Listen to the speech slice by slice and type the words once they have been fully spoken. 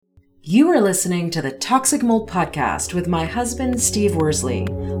You are listening to the Toxic Mold Podcast with my husband, Steve Worsley,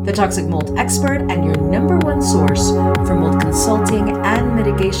 the toxic mold expert and your number one source for mold consulting and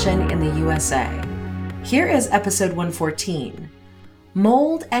mitigation in the USA. Here is episode 114,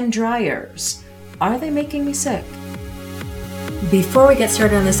 Mold and Dryers. Are they making me sick? Before we get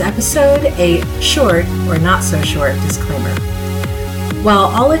started on this episode, a short or not so short disclaimer. While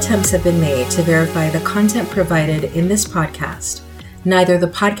all attempts have been made to verify the content provided in this podcast, neither the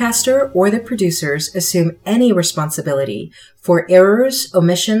podcaster or the producers assume any responsibility for errors,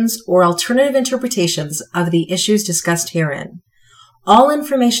 omissions, or alternative interpretations of the issues discussed herein. All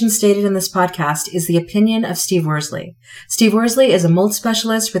information stated in this podcast is the opinion of Steve Worsley. Steve Worsley is a mold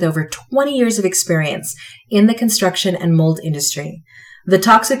specialist with over 20 years of experience in the construction and mold industry. The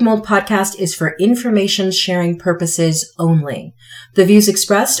Toxic Mold Podcast is for information sharing purposes only. The views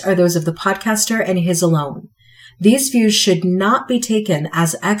expressed are those of the podcaster and his alone. These views should not be taken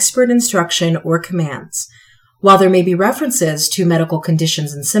as expert instruction or commands. While there may be references to medical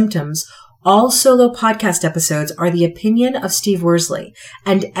conditions and symptoms, all solo podcast episodes are the opinion of Steve Worsley,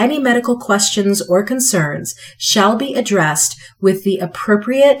 and any medical questions or concerns shall be addressed with the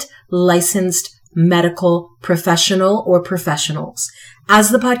appropriate licensed medical professional or professionals. As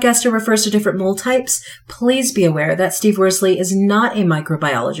the podcaster refers to different mold types, please be aware that Steve Worsley is not a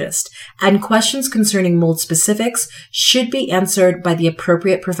microbiologist, and questions concerning mold specifics should be answered by the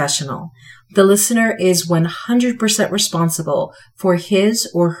appropriate professional. The listener is 100% responsible for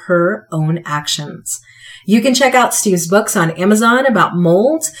his or her own actions. You can check out Steve's books on Amazon about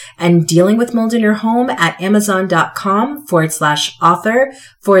mold and dealing with mold in your home at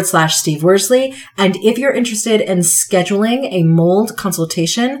amazon.com/author/Steve Worsley. And if you're interested in scheduling a mold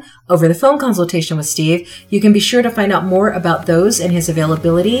consultation, over the phone consultation with Steve, you can be sure to find out more about those and his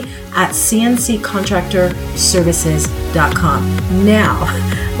availability at cnccontractorservices.com. Now,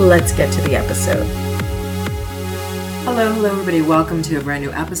 let's get to the episode. Hello, everybody. Welcome to a brand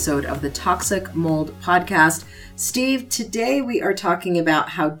new episode of the Toxic Mold Podcast. Steve, today we are talking about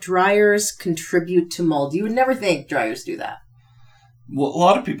how dryers contribute to mold. You would never think dryers do that. Well, a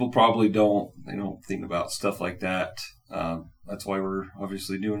lot of people probably don't think about stuff like that. That's why we're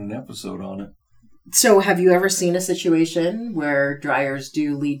obviously doing an episode on it. So have you ever seen a situation where dryers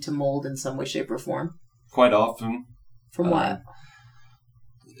do lead to mold in some way, shape, or form? Quite often. From what?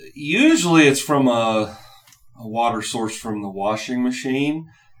 Usually it's from a water source from the washing machine,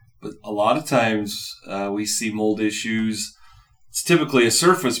 but a lot of times we see mold issues. It's typically a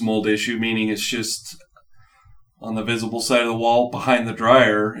surface mold issue, meaning it's just on the visible side of the wall behind the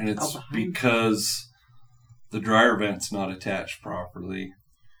dryer, and it's because the dryer vent's not attached properly.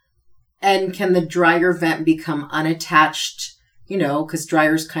 And can the dryer vent become unattached, because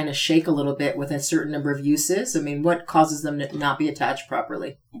dryers kind of shake a little bit with a certain number of uses? I mean, what causes them to not be attached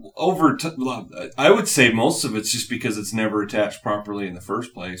properly? I would say most of it's just because it's never attached properly in the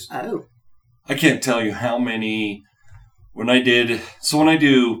first place. Oh. I can't tell you how many. When I do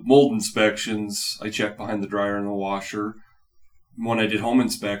mold inspections, I check behind the dryer and the washer. When I did home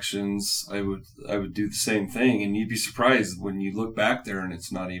inspections, I would do the same thing, and you'd be surprised when you look back there and it's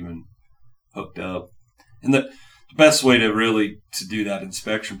not even hooked up. And the best way to do that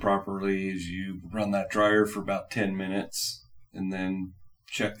inspection properly is you run that dryer for about 10 minutes and then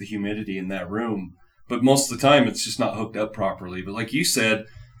check the humidity in that room. But most of the time, it's just not hooked up properly. But like you said,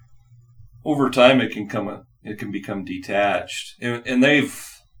 over time, it can become detached. And they've,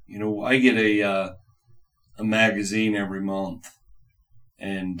 I get a magazine every month.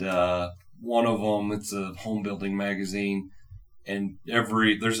 And one of them, it's a home building magazine. And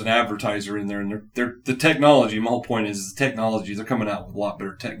there's an advertiser in there, and the technology. My whole point is the technology. They're coming out with a lot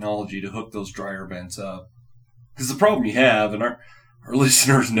better technology to hook those dryer vents up. Because the problem you have, and our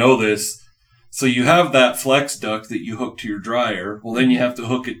listeners know this, so you have that flex duct that you hook to your dryer. Well, then you have to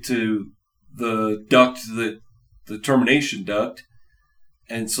hook it to the duct, the termination duct.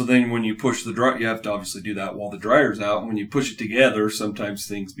 And so then when you push the dryer, you have to obviously do that while the dryer's out. And when you push it together, sometimes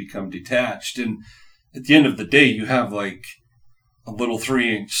things become detached. And at the end of the day, you have like a little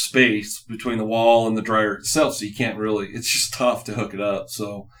 3-inch space between the wall and the dryer itself. So you can't it's just tough to hook it up.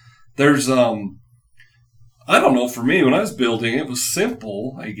 So there's, I don't know, for me, when I was building, it was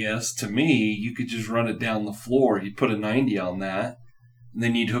simple, I guess. To me, you could just run it down the floor. You'd put a 90 on that, and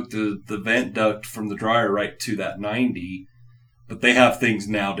then you'd hook the vent duct from the dryer right to that 90. But they have things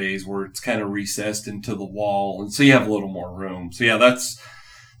nowadays where it's kind of recessed into the wall, and so you have a little more room. So yeah, that's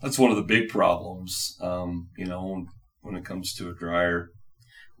one of the big problems, when it comes to a dryer.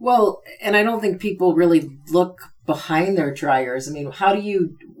 Well, and I don't think people really look behind their dryers. I mean,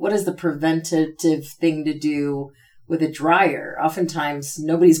 what is the preventative thing to do with a dryer. Oftentimes,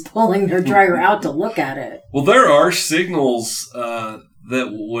 nobody's pulling their dryer out to look at it. Well, there are signals that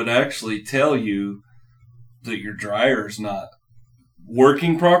would actually tell you that your dryer is not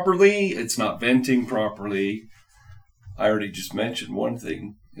working properly. It's not venting properly. I already just mentioned one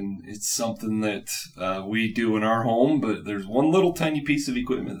thing, and it's something that we do in our home, but there's one little tiny piece of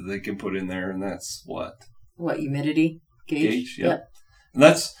equipment that they can put in there, and that's what? What, humidity gauge? Yep. And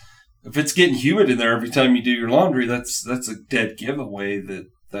that's, if it's getting humid in there every time you do your laundry, that's a dead giveaway that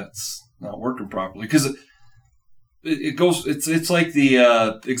that's not working properly. Because it goes, it's like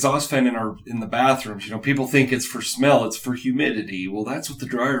the exhaust fan in the bathrooms. You know, people think it's for smell, it's for humidity. Well, that's what the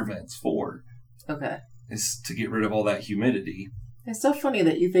dryer vent's for. Okay. Is to get rid of all that humidity. It's so funny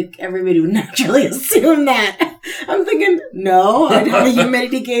that you think everybody would naturally assume that. I'm thinking, no, I have a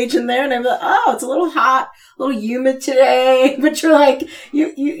humidity gauge in there, and I'm like, oh, it's a little hot, a little humid today. But you're like,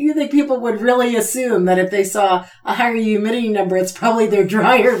 you think people would really assume that if they saw a higher humidity number, it's probably their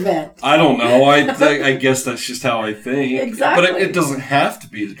dryer vent. I don't know. I guess that's just how I think. Exactly. But it doesn't have to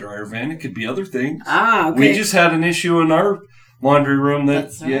be the dryer vent. It could be other things. Ah, okay. We just had an issue in our laundry room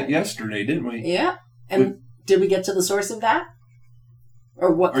right. yesterday, didn't we? Yeah. And did we get to the source of that?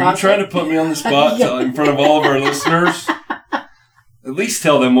 Or what? Are you trying to put me on the spot in front of all of our listeners? At least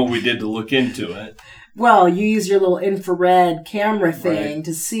tell them what we did to look into it. Well, you use your little infrared camera thing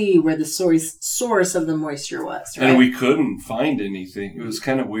to see where the source of the moisture was, right? And we couldn't find anything. It was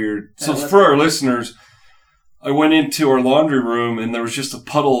kind of weird. So for our listeners, I went into our laundry room, and there was just a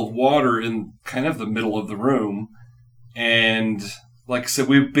puddle of water in kind of the middle of the room. And like I said,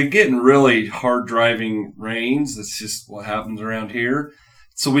 we've been getting really hard driving rains. That's just what happens around here.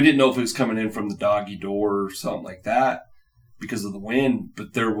 So we didn't know if it was coming in from the doggy door or something like that because of the wind.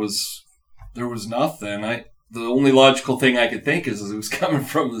 But there was nothing. The only logical thing I could think is it was coming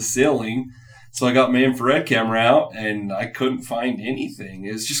from the ceiling. So I got my infrared camera out, and I couldn't find anything.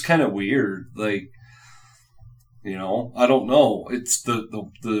 It was just kind of weird. Like, you know, I don't know. It's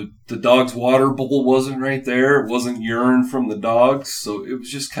the dog's water bowl wasn't right there. It wasn't urine from the dogs. So it was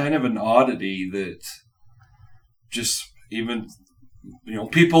just kind of an oddity that just even, you know,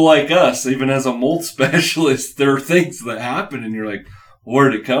 people like us, even as a mold specialist, there are things that happen and you're like,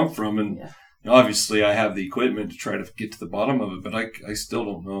 where did it come from? And you know, obviously I have the equipment to try to get to the bottom of it, but I still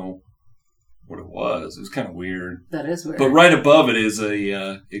don't know what it was. It was kind of weird. That is weird. But right above it is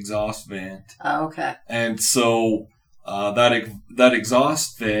a exhaust vent. Oh, okay. And so that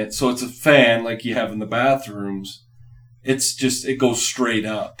exhaust vent, so it's a fan like you have in the bathrooms. It's just, it goes straight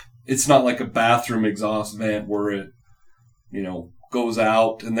up. It's not like a bathroom exhaust vent where it, you know, goes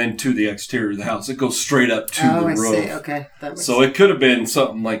out and then to the exterior of the house. It goes straight up to the roof. Oh, I see. Okay. That makes so sense. It could have been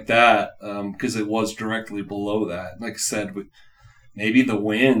something like that because it was directly below that. Like I said, maybe the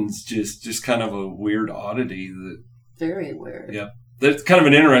wind's just kind of a weird oddity. Very weird. Yeah. That's kind of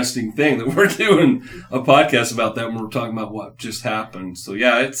an interesting thing that we're doing a podcast about that when we're talking about what just happened. So,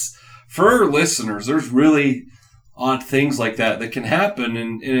 yeah, it's for our listeners, there's really odd things like that can happen.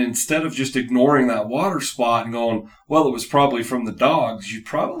 And instead of just ignoring that water spot and going, well, it was probably from the dogs, you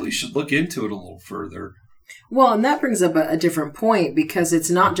probably should look into it a little further. Well, and that brings up a different point because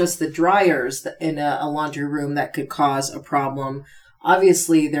it's not just the dryers in a laundry room that could cause a problem.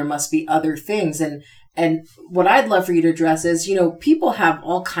 Obviously, there must be other things. And what I'd love for you to address is, you know, people have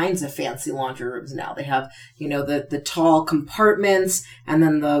all kinds of fancy laundry rooms now. They have, you know, the tall compartments and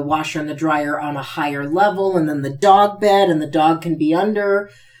then the washer and the dryer on a higher level and then the dog bed and the dog can be under.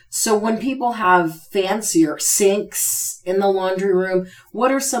 So when people have fancier sinks in the laundry room,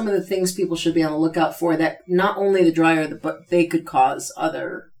 what are some of the things people should be on the lookout for that not only the dryer, but they could cause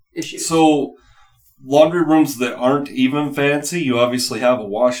other issues? So laundry rooms that aren't even fancy, you obviously have a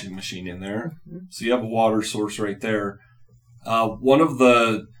washing machine in there. Mm-hmm. So you have a water source right there. One of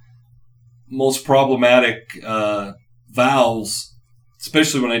the most problematic valves,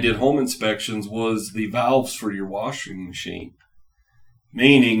 especially when I did home inspections, was the valves for your washing machine.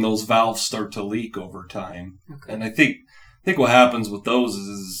 Meaning those valves start to leak over time. Okay. And I think what happens with those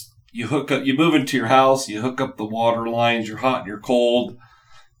is you move into your house, you hook up the water lines, you're hot and you're cold.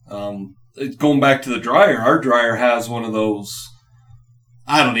 Going back to the dryer, our dryer has one of those,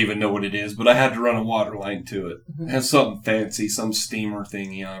 I don't even know what it is, but I had to run a water line to it. Mm-hmm. It has something fancy, some steamer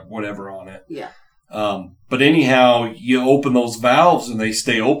thingy, whatever on it. Yeah. But anyhow, you open those valves and they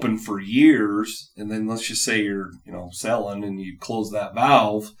stay open for years. And then let's just say you're, you know, selling and you close that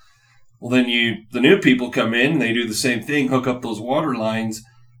valve. Well, then the new people come in, they do the same thing, hook up those water lines,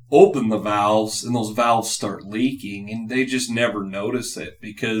 open the valves, and those valves start leaking. And they just never notice it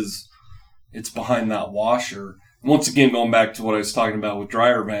because it's behind that washer. And once again, going back to what I was talking about with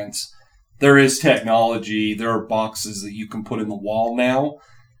dryer vents, there is technology. There are boxes that you can put in the wall now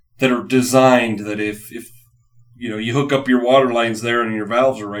that are designed that if you hook up your water lines there and your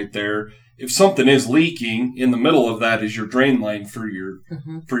valves are right there, if something is leaking, in the middle of that is your drain line for your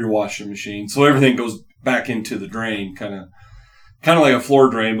washing machine. So everything goes back into the drain, kind of like a floor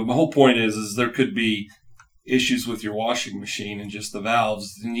drain. But my whole point is there could be issues with your washing machine and just the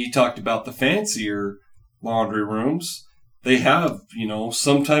valves. And you talked about the fancier laundry rooms. They have,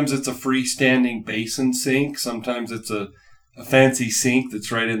 sometimes it's a freestanding basin sink. Sometimes it's a fancy sink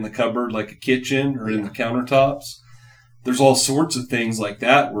that's right in the cupboard, like a kitchen or in the countertops. There's all sorts of things like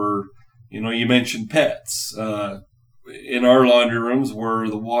that where, you mentioned pets. In our laundry rooms where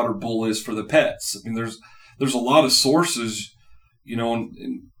the water bowl is for the pets. I mean, there's a lot of sources,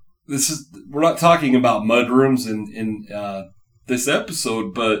 and we're not talking about mud rooms in this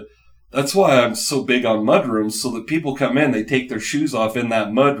episode, but that's why I'm so big on mud rooms, so that people come in, they take their shoes off in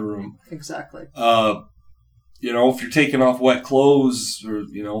that mud room. Exactly. If you're taking off wet clothes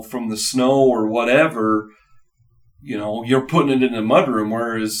or, from the snow or whatever, you're putting it in a mud room.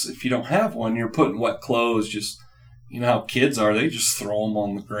 Whereas if you don't have one, you're putting wet clothes, just, how kids are, they just throw them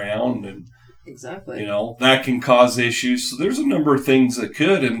on the ground and, exactly. That can cause issues. So there's a number of things that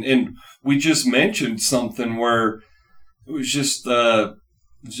could, and we just mentioned something where it was just a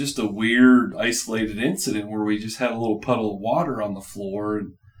weird isolated incident where we just had a little puddle of water on the floor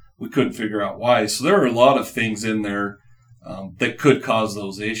and we couldn't figure out why. So there are a lot of things in there that could cause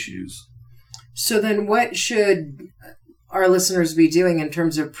those issues. So then what should our listeners be doing in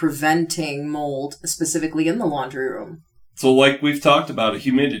terms of preventing mold, specifically in the laundry room? So like we've talked about, a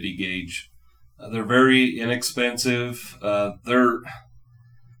humidity gauge. They're very inexpensive. There's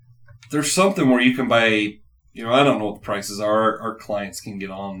something where you can buy, I don't know what the prices are. Our clients can get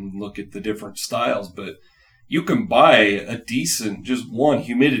on and look at the different styles, but you can buy a decent, just one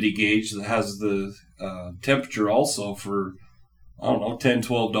humidity gauge that has the temperature also for, $10,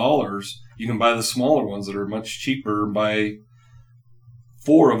 $12. You can buy the smaller ones that are much cheaper and buy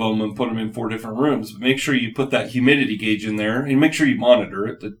 4 of them and put them in 4 different rooms. But make sure you put that humidity gauge in there and make sure you monitor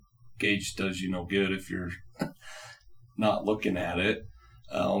it. The gauge does you no good if you're not looking at it.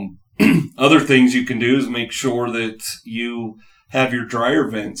 Other things you can do is make sure that you have your dryer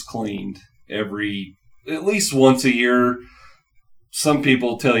vents cleaned at least once a year. Some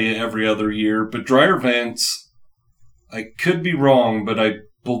people tell you every other year, but dryer vents, I could be wrong, but I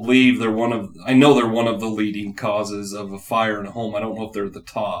believe they're one of the leading causes of a fire in a home. I don't know if they're at the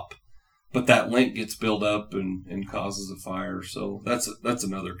top, but that lint gets built up and causes a fire. So that's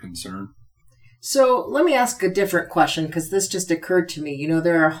another concern. So let me ask a different question, because this just occurred to me.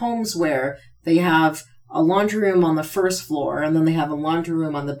 There are homes where they have a laundry room on the first floor and then they have a laundry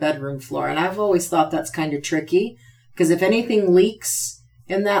room on the bedroom floor. And I've always thought that's kind of tricky, because if anything leaks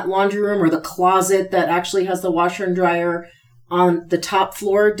in that laundry room or the closet that actually has the washer and dryer on the top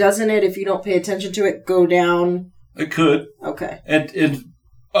floor, doesn't it, if you don't pay attention to it, go down? It could. Okay. And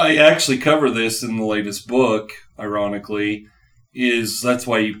I actually cover this in the latest book, ironically, that's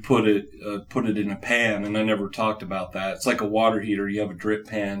why you put it in a pan, and I never talked about that. It's like a water heater. You have a drip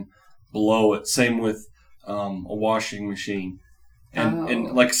pan below it. Same with a washing machine.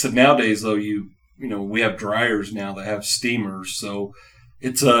 And like I said, nowadays, though, we have dryers now that have steamers. So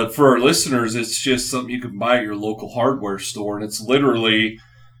it's for our listeners, it's just something you can buy at your local hardware store, and it's literally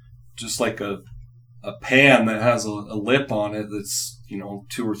just like a pan that has a lip on it that's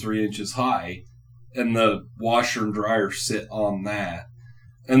 2 or 3 inches high, and the washer and dryer sit on that.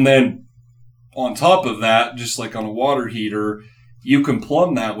 And then on top of that, just like on a water heater, you can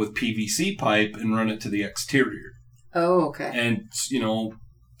plumb that with PVC pipe and run it to the exterior. Oh, okay. And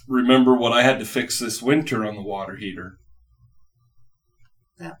remember what I had to fix this winter on the water heater.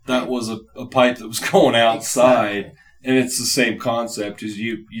 That was a pipe that was going outside. Exactly. And it's the same concept as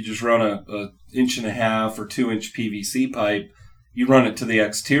you just run a 1.5 or 2 inch PVC pipe, you run it to the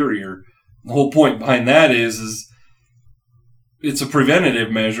exterior. The whole point behind that is it's a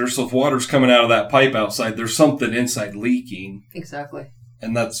preventative measure. So if water's coming out of that pipe outside, there's something inside leaking. Exactly.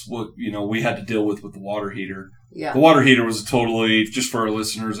 And that's what, we had to deal with the water heater. Yeah. The water heater was totally, just for our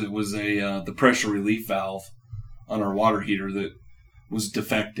listeners, it was the pressure relief valve on our water heater that was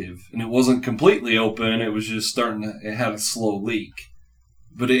defective, and it wasn't completely open. It was just it had a slow leak,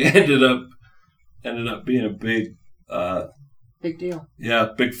 but it ended up being a big deal. Yeah,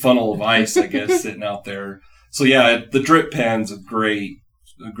 big funnel of ice, I guess, sitting out there. So yeah, the drip pan's a great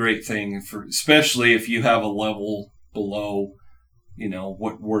thing for, especially if you have a level below,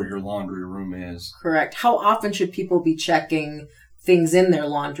 where your laundry room is. Correct. How often should people be checking things in their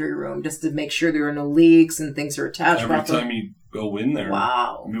laundry room just to make sure there are no leaks and things are attached Every properly? time you go in there.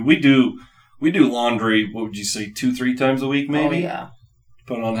 Wow. I mean, we do we do laundry, what would you say, 2-3 times a week maybe? Oh, yeah.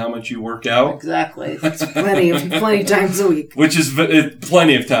 Depending on how much you work out. Exactly. That's plenty times a week. Which is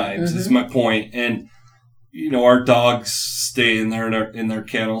plenty of times, is my point. And, our dogs stay in their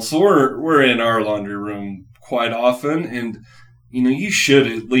kennel. So we're in our laundry room quite often. And, you should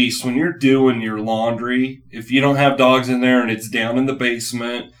at least, when you're doing your laundry, if you don't have dogs in there and it's down in the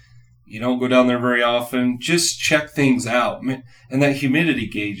basement, you don't go down there very often, just check things out. And that humidity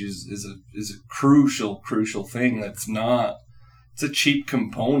gauge is a crucial thing. It's a cheap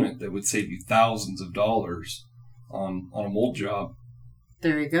component that would save you thousands of dollars on a mold job.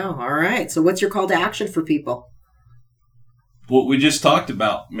 There you go. All right. So what's your call to action for people? What we just talked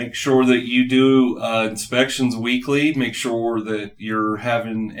about. Make sure that you do inspections weekly. Make sure that you're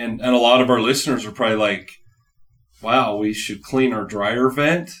having, and a lot of our listeners are probably like, wow, we should clean our dryer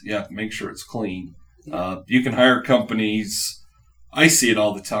vent. Yeah, make sure it's clean. Yeah. You can hire companies. I see it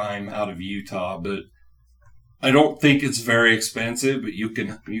all the time out of Utah, but I don't think it's very expensive, but you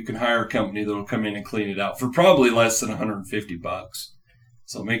can hire a company that will come in and clean it out for probably less than $150.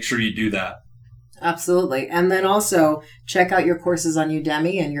 So make sure you do that. Absolutely. And then also check out your courses on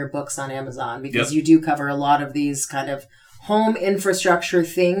Udemy and your books on Amazon, because you do cover a lot of these kind of home infrastructure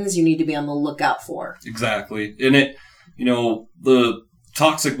things you need to be on the lookout for. Exactly. And the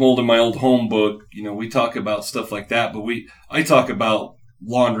toxic mold in my old home book, we talk about stuff like that, but I talk about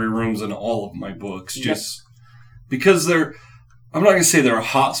laundry rooms in all of my books, just because I'm not going to say they're a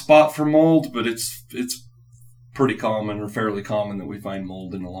hot spot for mold, but it's pretty common or fairly common that we find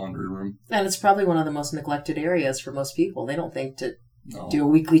mold in a laundry room. And it's probably one of the most neglected areas for most people. They don't think to do a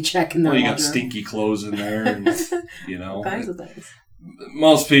weekly check in their laundry room. You got stinky clothes in there and, all kinds of things.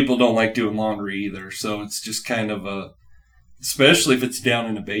 Most people don't like doing laundry either, so it's just kind of especially if it's down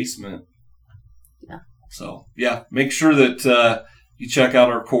in a basement. Yeah. So, make sure that you check out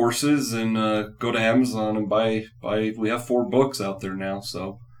our courses and go to Amazon and buy. We have 4 books out there now,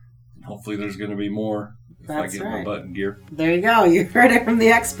 so hopefully there's going to be more. That's I get my butt in gear. There you go. You heard it from the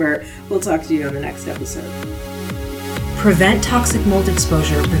expert. We'll talk to you on the next episode. Prevent toxic mold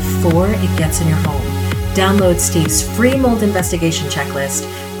exposure before it gets in your home. Download Steve's free mold investigation checklist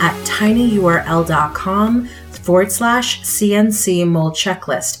at tinyurl.com/CNC mold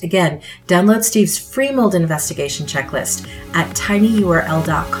checklist. Again, download Steve's free mold investigation checklist at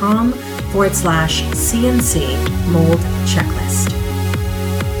tinyurl.com/CNC mold checklist.